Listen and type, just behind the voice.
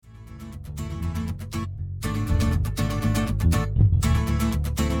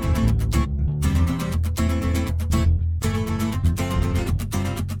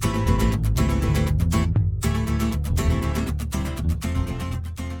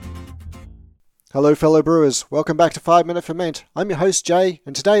Hello fellow brewers, welcome back to 5 Minute Ferment. I'm your host Jay,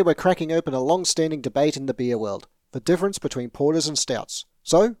 and today we're cracking open a long-standing debate in the beer world, the difference between porters and stouts.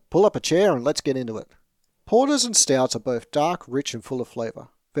 So, pull up a chair and let's get into it. Porters and stouts are both dark, rich and full of flavour.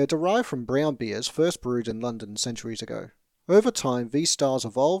 They're derived from brown beers first brewed in London centuries ago. Over time, these styles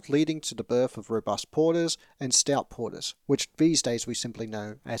evolved, leading to the birth of robust porters and stout porters, which these days we simply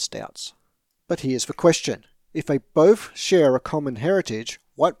know as stouts. But here's the question. If they both share a common heritage,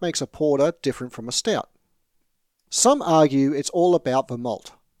 what makes a porter different from a stout? Some argue it's all about the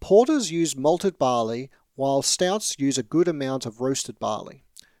malt. Porters use malted barley, while stouts use a good amount of roasted barley.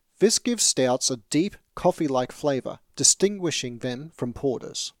 This gives stouts a deep, coffee-like flavour, distinguishing them from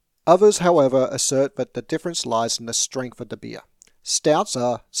porters. Others, however, assert that the difference lies in the strength of the beer. Stouts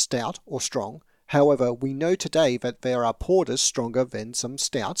are stout or strong. However, we know today that there are porters stronger than some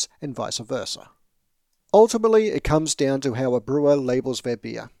stouts and vice versa. Ultimately, it comes down to how a brewer labels their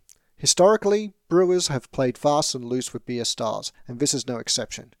beer. Historically, brewers have played fast and loose with beer styles, and this is no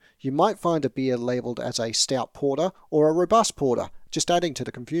exception. You might find a beer labelled as a stout porter or a robust porter, just adding to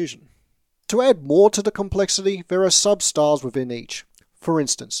the confusion. To add more to the complexity, there are sub-styles within each. For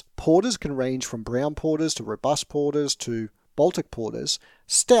instance, porters can range from brown porters to robust porters to Baltic porters.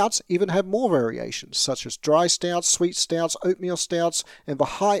 Stouts even have more variations, such as dry stouts, sweet stouts, oatmeal stouts, and the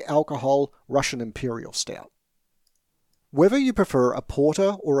high-alcohol Russian Imperial Stout. Whether you prefer a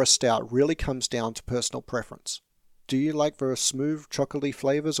porter or a stout really comes down to personal preference. Do you like the smooth, chocolatey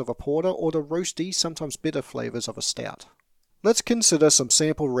flavours of a porter or the roasty, sometimes bitter flavours of a stout? Let's consider some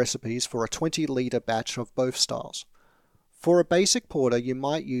sample recipes for a 20-litre batch of both styles. For a basic porter, you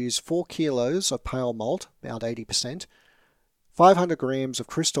might use 4 kilos of pale malt, about 80%, 500 grams of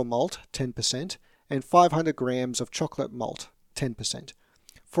crystal malt, 10%, and 500 grams of chocolate malt, 10%.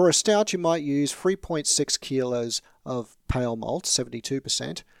 For a stout, you might use 3.6 kilos of pale malt,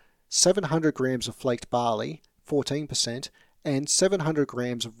 72%, 700 grams of flaked barley, 14%, and 700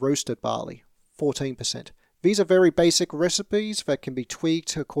 grams of roasted barley, 14%. These are very basic recipes that can be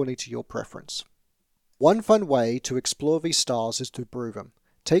tweaked according to your preference. One fun way to explore these styles is to brew them.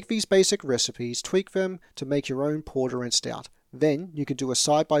 Take these basic recipes, tweak them to make your own porter and stout. Then you can do a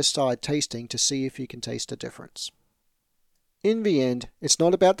side-by-side tasting to see if you can taste a difference. In the end, it's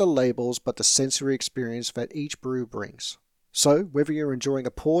not about the labels but the sensory experience that each brew brings. So, whether you're enjoying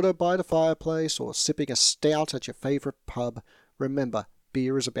a porter by the fireplace or sipping a stout at your favourite pub, remember,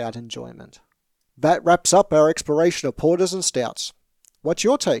 beer is about enjoyment. That wraps up our exploration of porters and stouts. What's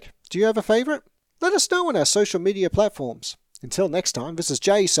your take? Do you have a favourite? Let us know on our social media platforms. Until next time, this is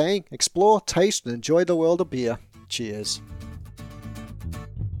Jay saying, explore, taste and enjoy the world of beer. Cheers.